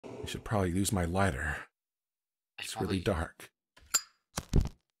Should probably use my lighter. It's really dark.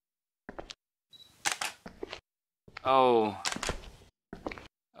 Oh.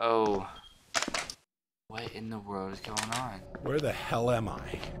 Oh. What in the world is going on? Where the hell am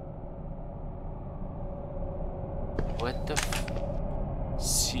I? What the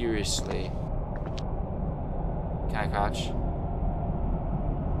Seriously. Can I crouch?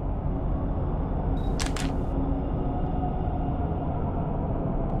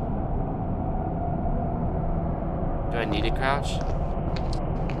 Do I need to crouch?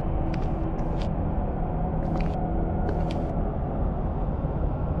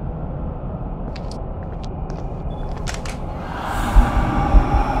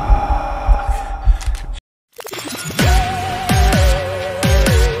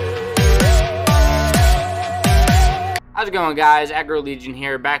 How's it going, guys? Aggro Legion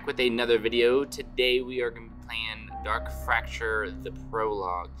here, back with another video. Today we are going to be playing Dark Fracture, the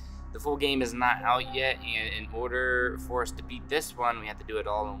Prologue. The full game is not out yet, and in order for us to beat this one, we have to do it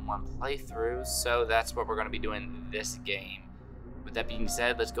all in one playthrough, so that's what we're going to be doing this game. With that being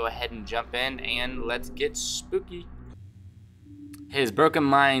said, let's go ahead and jump in, and let's get spooky. His broken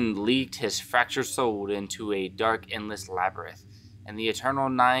mind leaked his fractured soul into a dark, endless labyrinth. In the eternal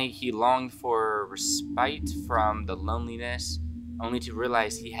night, he longed for respite from the loneliness, only to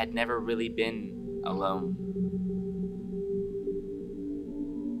realize he had never really been alone.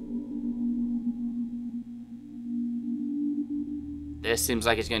 This seems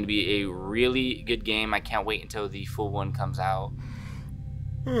like it's going to be a really good game. I can't wait until the full one comes out.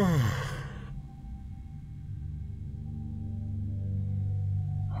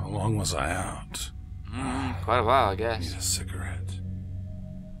 How long was I out? Quite a while, I I guess. need a cigarette.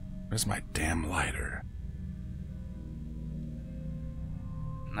 Where's my damn lighter?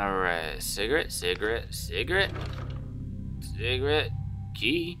 Alright, cigarette,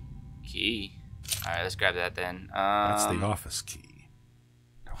 key. Alright, let's grab that then. That's the office key.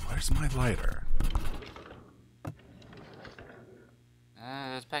 Now, where's my lighter?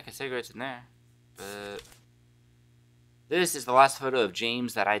 There's a pack of cigarettes in there. But this is the last photo of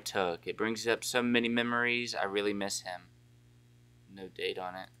James that I took. It brings up so many memories. I really miss him. No date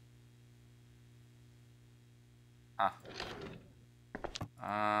on it. Huh.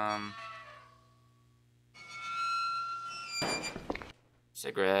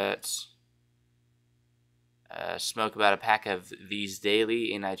 Cigarettes. Smoke about a pack of these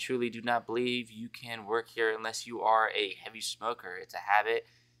daily, and I truly do not believe you can work here unless you are a heavy smoker. It's a habit,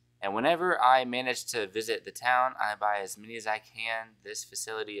 and whenever I manage to visit the town, I buy as many as I can. This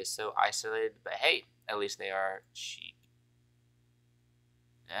facility is so isolated, but hey, at least they are cheap.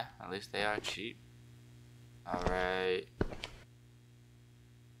 Yeah, at least they are cheap. Alright.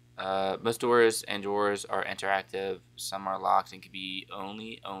 Most doors and drawers are interactive. Some are locked and can be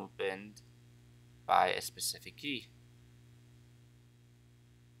only opened by a specific key.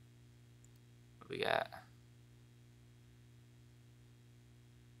 What we got?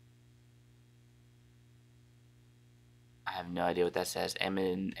 I have no idea what that says.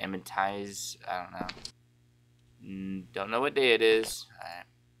 Amortize. I don't know. Don't know what day it is.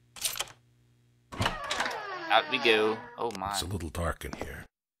 Alright. Out we go. Oh my. It's a little dark in here.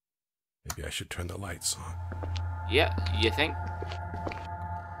 Maybe I should turn the lights on. Yeah, you think?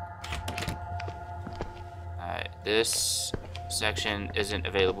 Alright, this section isn't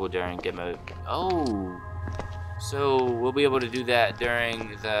available during game mode. Oh! So, we'll be able to do that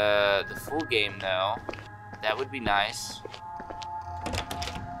during the full game, though. That would be nice.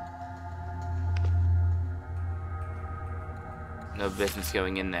 No business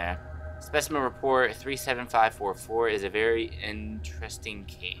going in there. Specimen report 37544 is a very interesting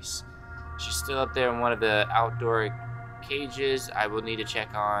case. She's still up there in one of the outdoor cages. I will need to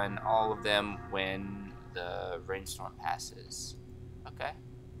check on all of them when the rainstorm passes. Okay.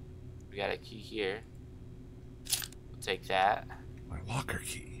 We got a key here. We'll take that. My locker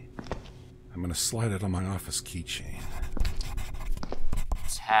key. I'm gonna slide it on my office keychain.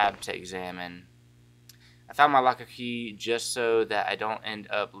 Tab to examine. I found my locker key just so that I don't end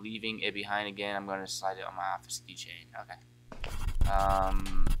up leaving it behind again. I'm going to slide it on my office keychain. Okay.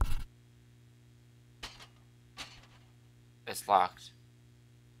 It's locked.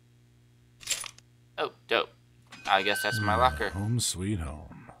 Oh, dope. I guess that's my locker. Home sweet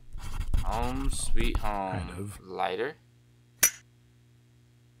home. Home sweet home. Kind of. Lighter.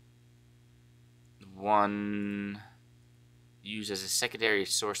 One used as a secondary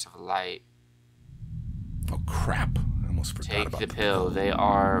source of light. Oh crap. I almost forgot about Take the pill. They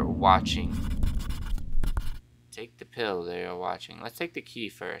are watching. Take the pill. They are watching. Let's take the key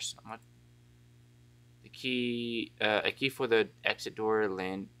first. The key, a key for the exit door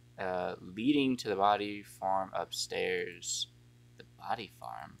leading to the body farm upstairs. The body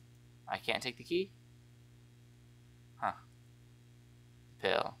farm? I can't take the key? Huh.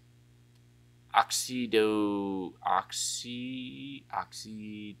 Pill. Oxidotine?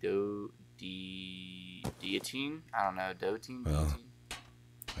 I don't know, dotine? Well,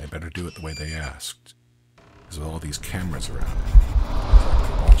 I better do it the way they asked. Because with all these cameras around me,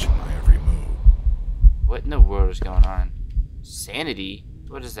 they're watching my every move. What in the world is going on? Sanity?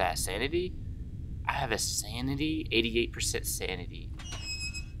 What is that, sanity? I have a sanity? 88% sanity.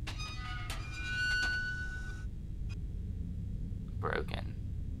 Broken.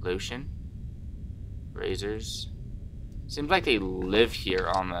 Lotion? Razors? Seems like they live here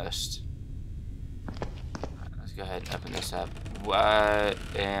almost. Let's go ahead and open this up. What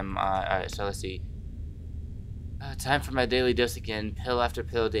am I? Alright, so let's see. Time for my daily dose again. Pill after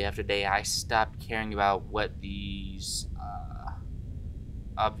pill, day after day. I stopped caring about what these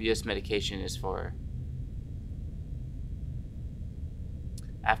obvious medication is for.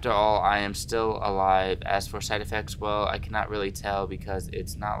 After all, I am still alive. As for side effects, well, I cannot really tell because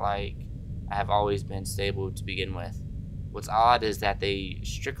it's not like I have always been stable to begin with. What's odd is that they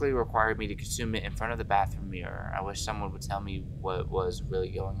strictly required me to consume it in front of the bathroom mirror. I wish someone would tell me what was really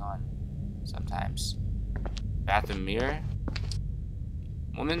going on sometimes. Bathroom mirror?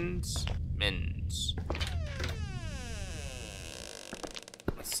 Women's? Men's?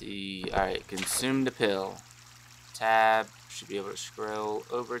 Let's see. Alright, consume the pill. Tab. Should be able to scroll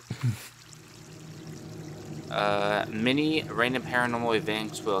over. Many random paranormal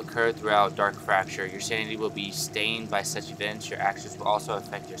events will occur throughout Dark Fracture. Your sanity will be stained by such events. Your actions will also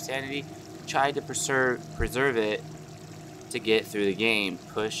affect your sanity. Try to preserve it to get through the game.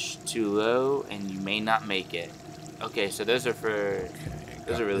 Push too low and you may not make it. Okay, so those are for...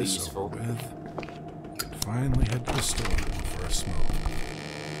 those are really useful. Can finally head to the store for a smoke.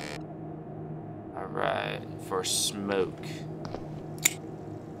 Alright, for smoke.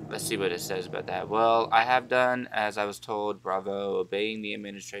 Let's see what it says about that. Well, I have done as I was told. Bravo. Obeying the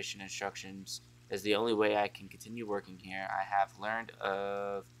administration instructions is the only way I can continue working here. I have learned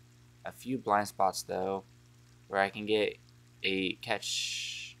of a few blind spots though, where I can get to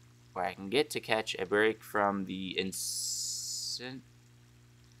catch a break from the incessant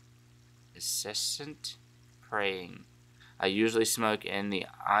praying. I usually smoke in the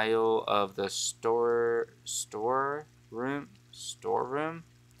aisle of the storeroom.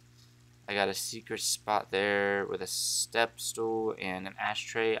 I got a secret spot there with a step stool and an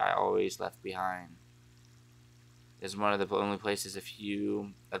ashtray I always left behind. It's one of the only places a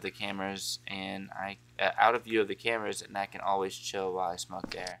few of the cameras and out of view of the cameras, and I can always chill while I smoke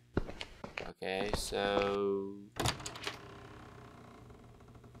there. Okay, so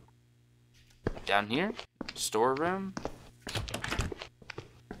down here, storeroom.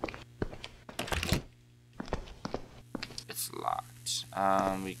 It's locked.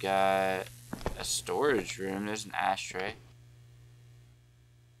 We got a storage room. There's an ashtray.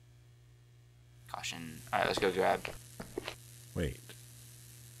 Caution. Alright, let's go grab. Wait.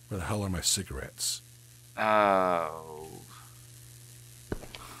 Where the hell are my cigarettes? Oh.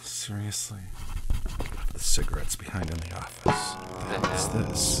 Seriously? The cigarettes behind in the office. What the hell is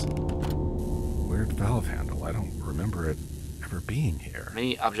this? Weird valve handle. I don't remember it ever being here.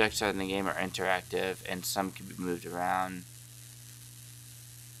 Many objects in the game are interactive, and some can be moved around.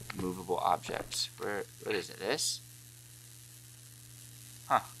 Movable objects. What is it? This?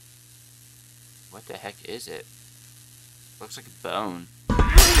 Huh. What the heck is it? Looks like a bone.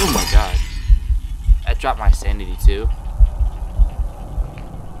 Oh my god. That dropped my sanity too.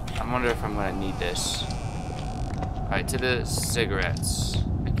 I wonder if I'm gonna need this. Alright, to the cigarettes.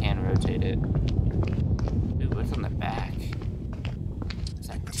 I can rotate it. Ooh, what's on the back? Is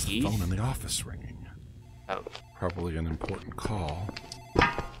that That's teeth? the phone in the office ringing. Oh. Probably an important call.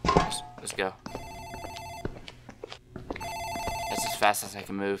 Let's go. That's as fast as I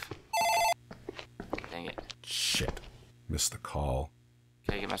can move. Dang it. Shit. Missed the call.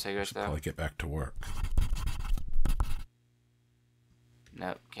 Can I get my cigarettes Should though? probably get back to work.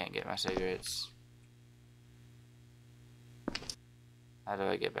 Nope, can't get my cigarettes. How do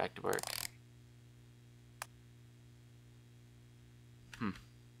I get back to work?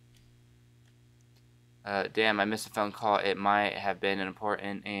 Damn, I missed a phone call. It might have been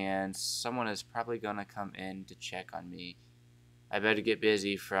important, and someone is probably gonna come in to check on me. I better get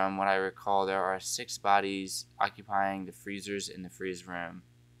busy. From what I recall, there are 6 bodies occupying the freezers in the freeze room.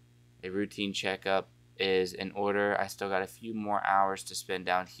 A routine checkup is in order. I still got a few more hours to spend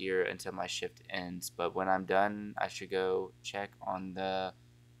down here until my shift ends, but when I'm done, I should go check on the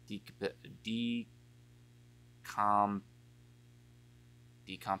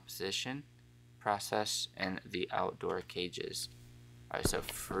decomposition process in the outdoor cages. Alright, so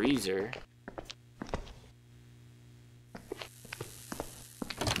freezer.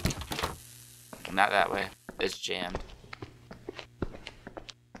 Not that way. It's jammed.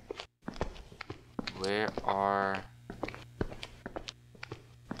 Where are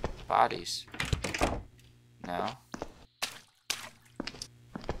bodies? No.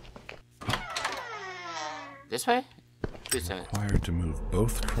 This way? Required to move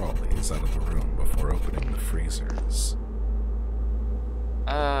both trolleys out of the room before opening the freezers.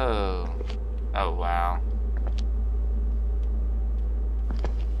 Oh. Oh, wow.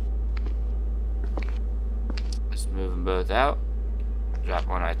 Let's move them both out. Drop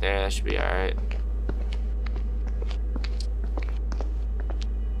one right there. That should be alright.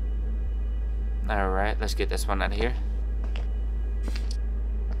 Alright, let's get this one out of here.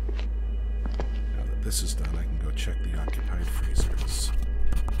 Now that this is done, I can go check the occupied freezers.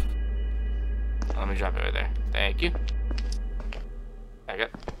 Let me drop it over there. Thank you. Back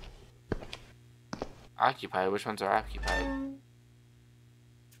up. Occupied? Which ones are occupied?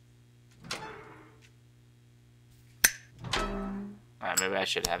 Alright, maybe I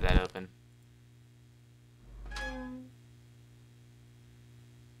should have that open.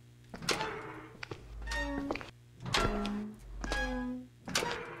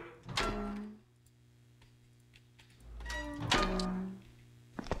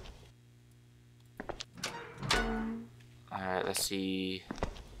 Alright, let's see.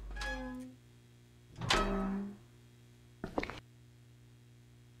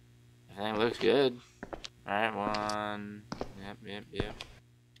 Everything looks good. Alright, one. Yep.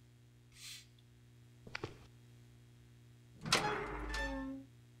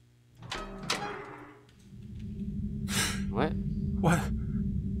 What? What?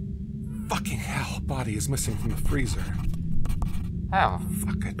 Fucking hell, body is missing from the freezer. How?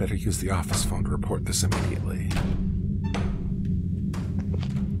 Fuck, I'd better use the office phone to report this immediately.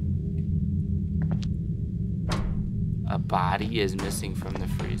 A body is missing from the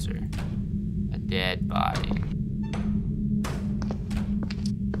freezer. A dead body.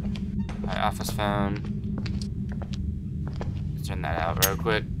 Alright, office phone. Let's turn that out real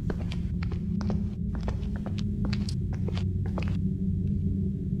quick.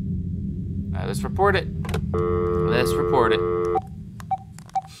 Alright, let's report it. Let's report it.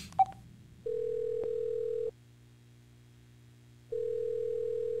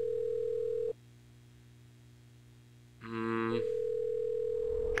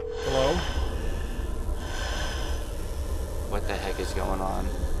 Hello? What the heck is going on?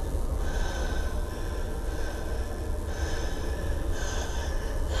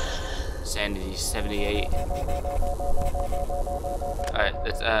 Sanity 78. Alright,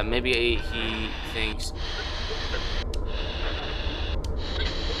 that's maybe he thinks.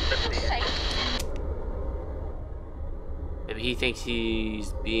 Maybe he thinks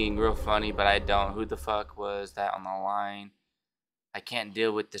he's being real funny, but I don't. Who the fuck was that on the line? I can't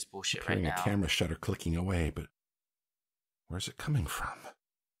deal with this bullshit right now. A camera shutter clicking away, but where's it coming from?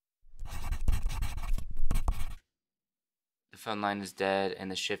 The phone line is dead, and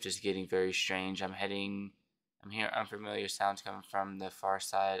the shift is getting very strange. I'm hearing unfamiliar sounds coming from the far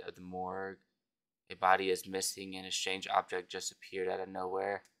side of the morgue. A body is missing, and a strange object just appeared out of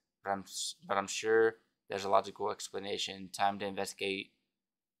nowhere. But I'm sure there's a logical explanation. Time to investigate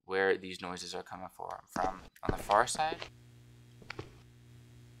where these noises are coming from. On the far side?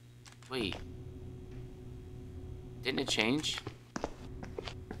 Wait. Didn't it change?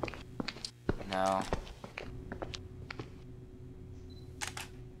 No.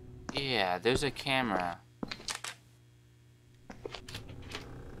 Yeah, there's a camera.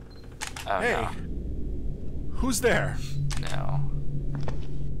 Oh, hey! no. Who's there? No.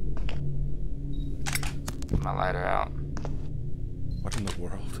 Get my lighter out. What in the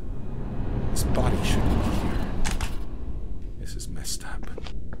world? This body shouldn't be here. This is messed up.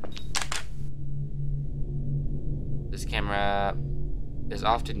 This camera is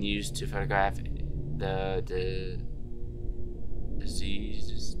often used to photograph the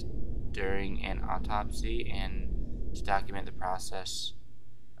deceased during an autopsy and to document the process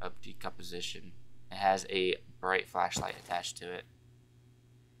of decomposition. It has a bright flashlight attached to it.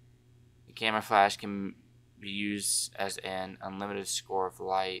 The camera flash can be used as an unlimited score of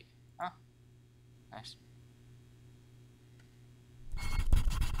light. Huh. Nice.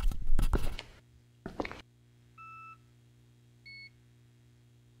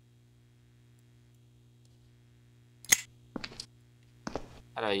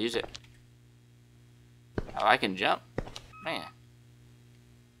 How do I use it? Oh, I can jump. Man.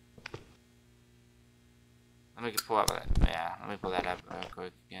 Let me pull up that. Yeah, let me pull that up real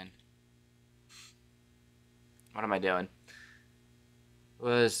quick again. What am I doing?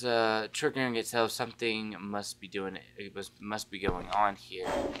 Was triggering itself. Something must be doing it. Must be going on here.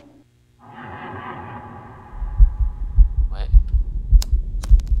 What?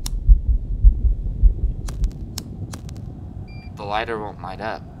 The lighter won't light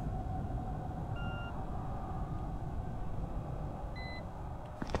up.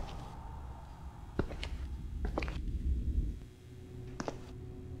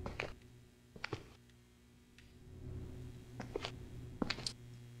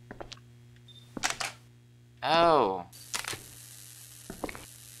 Oh.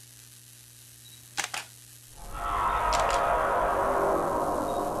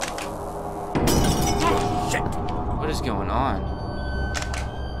 Shit! What is going on?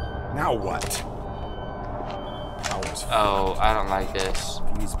 Now what? Power's Oh, I don't like this.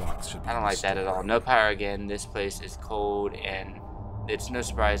 fuse box should be I don't like that at all. No power again. This place is cold, and it's no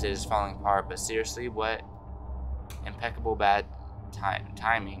surprise it is falling apart. But seriously, what impeccable bad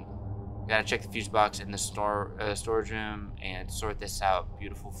timing. Gotta check the fuse box in the storage room and sort this out.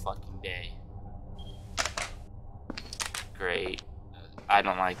 Beautiful fucking day. Great. I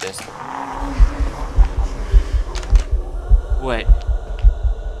don't like this. What?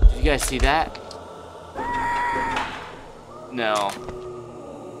 Did you guys see that? No.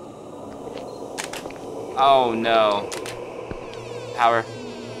 Oh no. Power.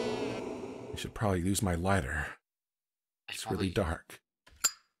 I should probably use my lighter. It's really dark.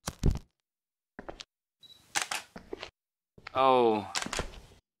 Oh.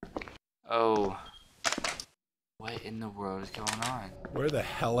 Oh. What in the world is going on? Where the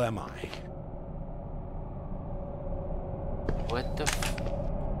hell am I? What the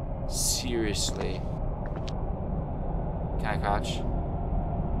Seriously. Can I crouch?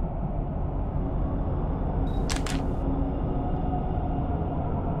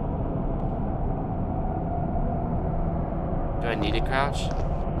 Do I need to crouch?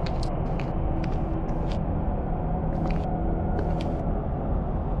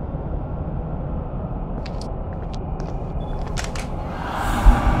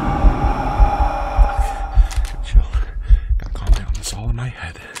 Chill. Gotta calm down. It's all in my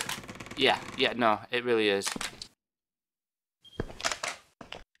head. Yeah, no, it really is.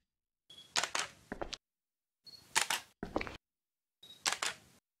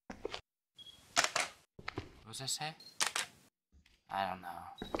 What does that say? I don't know.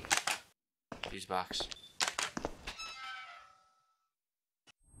 Fuse box.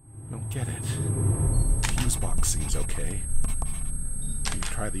 Don't get it. Fuse box seems okay. You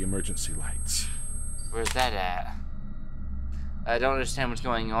try the emergency lights. Where's that at? I don't understand what's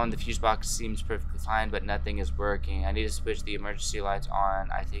going on. The fuse box seems perfectly fine, but nothing is working. I need to switch the emergency lights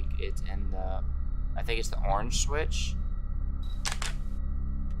on. I think it's the orange switch.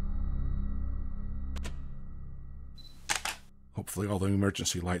 Hopefully all the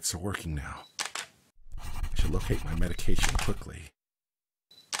emergency lights are working now. I should locate my medication quickly.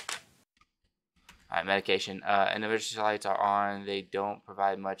 Alright, medication. And emergency lights are on. They don't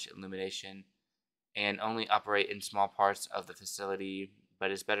provide much illumination and only operate in small parts of the facility,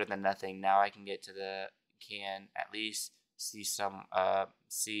 but it's better than nothing. Now I can get to can at least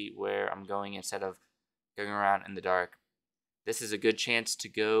see where I'm going instead of going around in the dark. This is a good chance to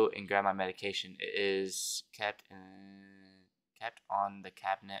go and grab my medication. It is kept on the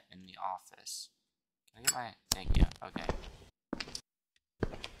cabinet in the office. Can I get my... Thank you. Okay.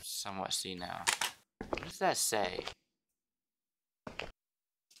 Somewhat see now. What does that say?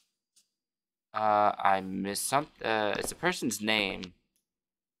 I missed something. It's a person's name.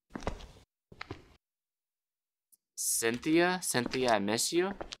 Cynthia? Cynthia, I miss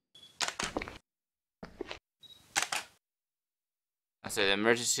you? I say the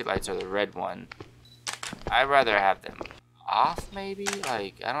emergency lights are the red one. I'd rather have them off, maybe?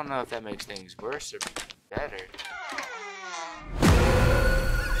 Like, I don't know if that makes things worse or better.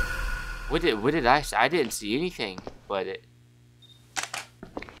 What did I say? I didn't see anything, but it...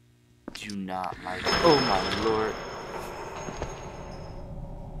 Do not like it. Oh my lord.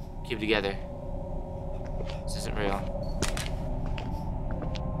 Keep it together. This isn't real.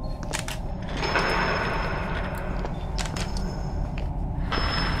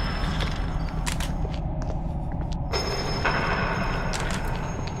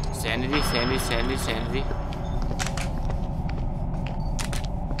 Sanity.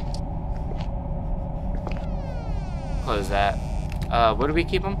 Close that. Where do we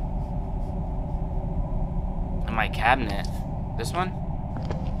keep them? In my cabinet. This one?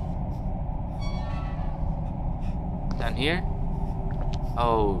 Down here?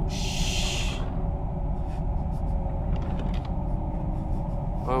 Oh, shh.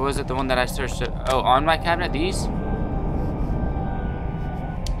 Or was it the one that I searched? Oh, on my cabinet, these?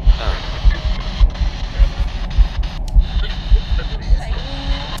 Oh.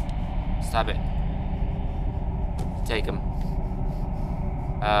 Stop it. Take them.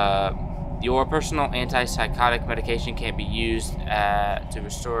 Your personal antipsychotic medication can't be used to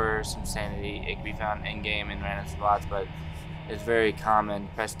restore some sanity. It can be found in-game in random slots, but it's very common.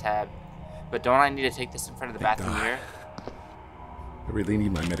 Press tab. But don't I need to take this in front of the bathroom mirror? I really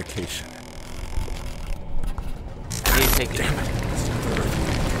need my medication. I need to take it. Damn it.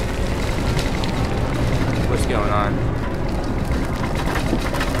 What's going on?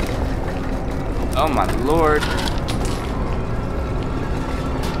 Oh my lord.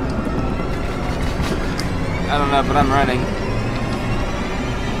 I don't know, but I'm running.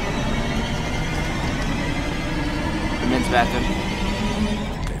 The men's bathroom.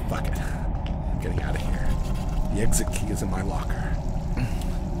 Okay, fuck it. I'm getting out of here. The exit key is in my locker.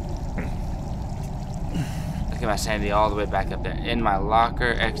 Look at my sanity all the way back up there. In my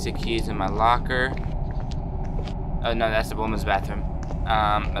locker. Exit keys in my locker. Oh no, that's the woman's bathroom.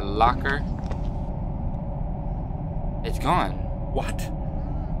 My locker. It's gone. What?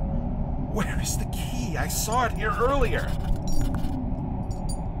 Where is the key? I saw it here earlier.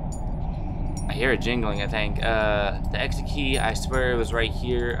 I hear it jingling, I think. The exit key, I swear it was right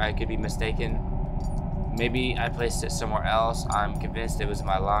here. I could be mistaken. Maybe I placed it somewhere else. I'm convinced it was in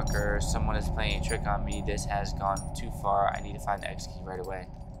my locker. Someone is playing a trick on me. This has gone too far. I need to find the exit key right away.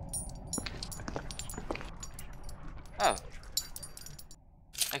 Oh.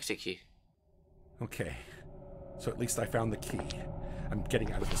 Exit key. Okay. So at least I found the key. I'm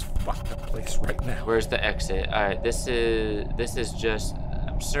getting out of this fucked up place right now. Where's the exit? Alright, this is just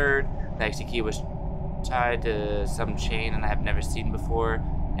absurd. The exit key was tied to some chain and I have never seen before.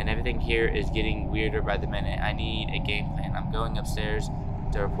 And everything here is getting weirder by the minute. I need a game plan. I'm going upstairs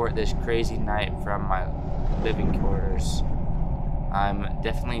to report this crazy night from my living quarters. I'm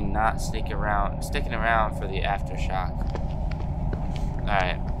definitely not sticking around for the aftershock.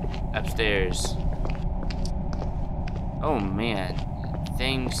 Alright, upstairs. Oh man,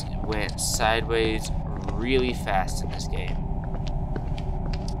 things went sideways really fast in this game.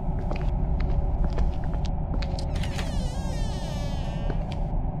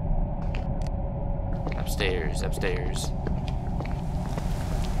 Upstairs.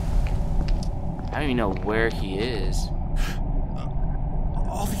 I don't even know where he is.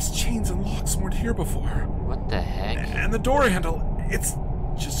 All these chains and locks weren't here before. What the heck? And the door handle, it's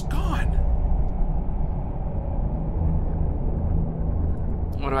just gone.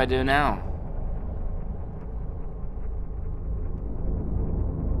 What do I do now?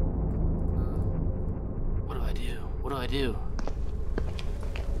 What do I do?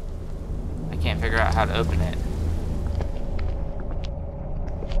 I can't figure out how to open it.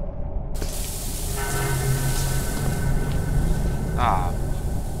 Ah.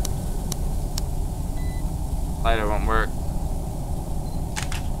 Lighter won't work.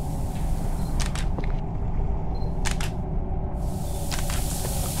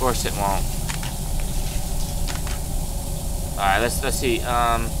 Of course it won't. Alright, let's see.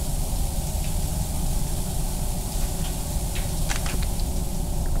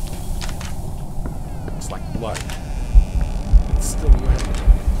 Looks like blood. It's still wet.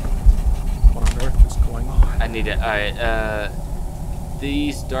 What on earth is going on? I need it. Alright,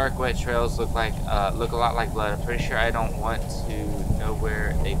 these dark wet trails look a lot like blood. I'm pretty sure I don't want to know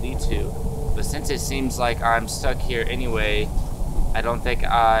where they lead to. But since it seems like I'm stuck here anyway, I don't think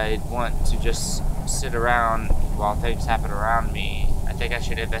I'd want to just sit around while things happen around me. I think I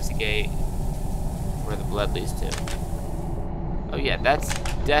should investigate where the blood leads to. Oh yeah, that's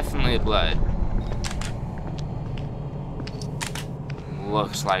definitely blood.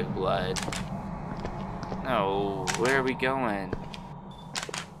 Looks like blood. No, where are we going?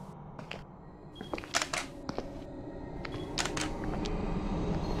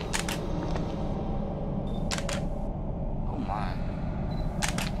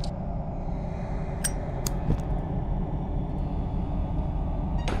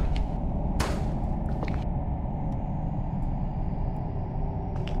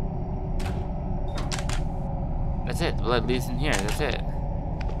 That's it. The blood leads in here. That's it.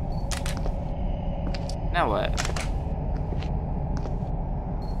 Now what?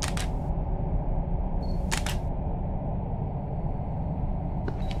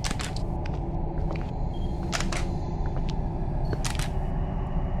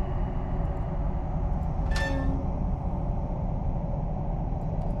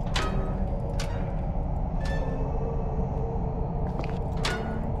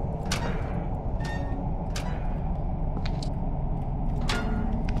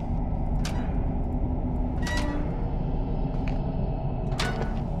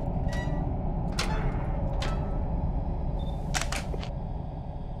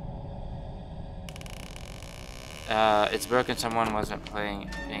 It's broken. Someone wasn't paying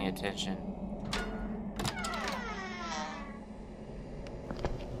attention.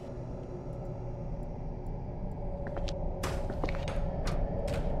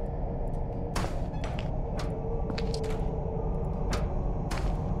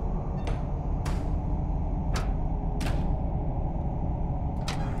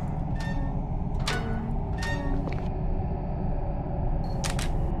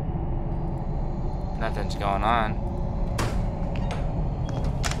 Nothing's going on.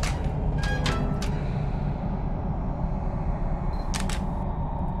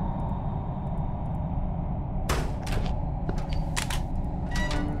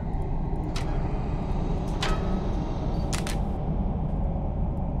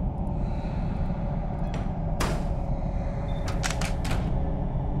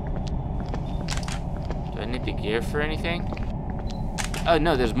 Do I need the gear for anything? Oh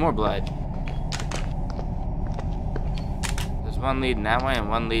no, there's more blood. One leading that way and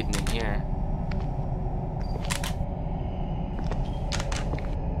one leading in here.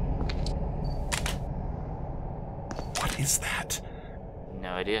 What is that? No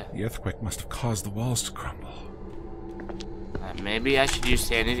idea. The earthquake must have caused the walls to crumble. Maybe I should use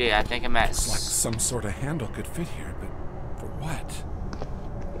sanity. I think I'm at... It's like some sort of handle could fit here, but for what?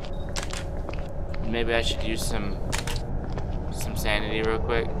 Maybe I should use some sanity real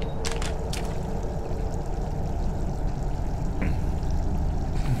quick.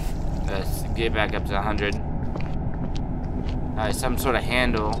 Let's get back up to 100. Some sort of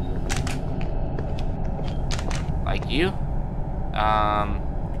handle. Like you? Oh,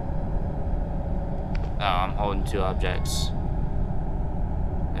 I'm holding two objects.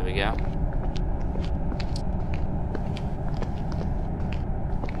 There we go.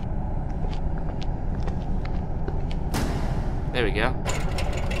 There we go.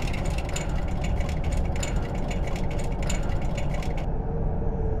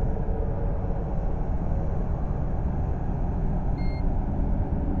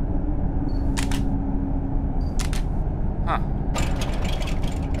 Huh.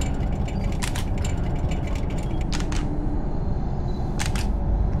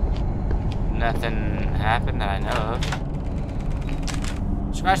 Nothing happened that I know of.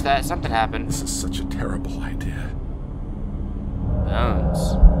 Scratch that, something happened. This is such a terrible idea.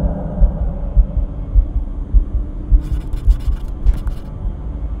 Bones.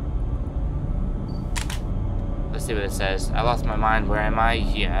 Let's see what it says. I lost my mind. Where am I?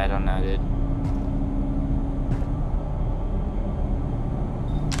 Yeah, I don't know, dude.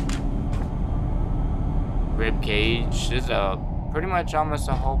 Rib cage. There's pretty much almost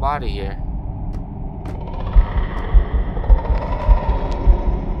a whole body here.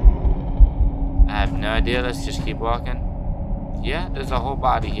 I have no idea. Let's just keep walking. Yeah, there's a whole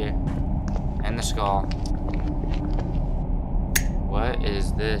body here. And the skull. What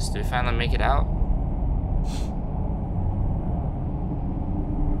is this? Did we finally make it out?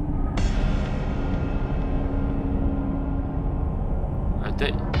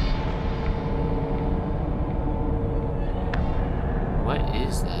 What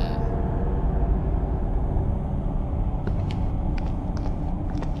is that?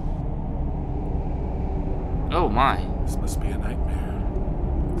 Oh my. This must be a nightmare.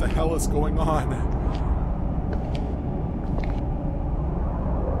 What the hell is going on?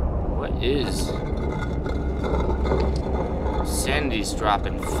 What is? Sanity's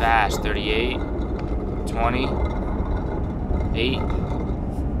dropping fast. 38, 20, 8,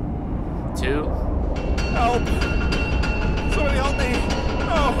 2. Help! Somebody help me!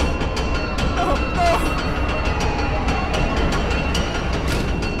 No! No! No!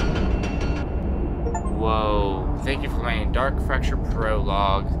 Whoa. Thank you for playing Dark Fracture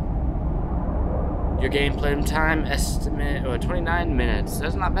Prologue. Your gameplay time estimate 29 minutes.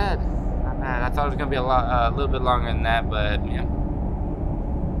 That's not bad. Not bad. I thought it was gonna be a little bit longer than that, but yeah.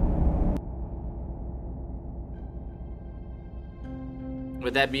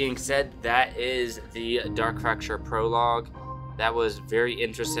 With that being said, that is the Dark Fracture Prologue. That was very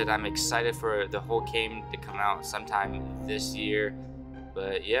interesting. I'm excited for the whole game to come out sometime this year.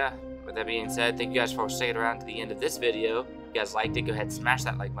 But yeah, with that being said, thank you guys for sticking around to the end of this video. If you guys liked it, go ahead and smash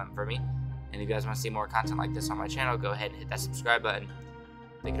that like button for me. And if you guys want to see more content like this on my channel, go ahead and hit that subscribe button.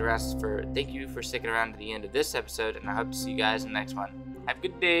 Thank you for sticking around to the end of this episode, and I hope to see you guys in the next one. Have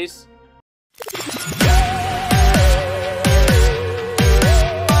good days.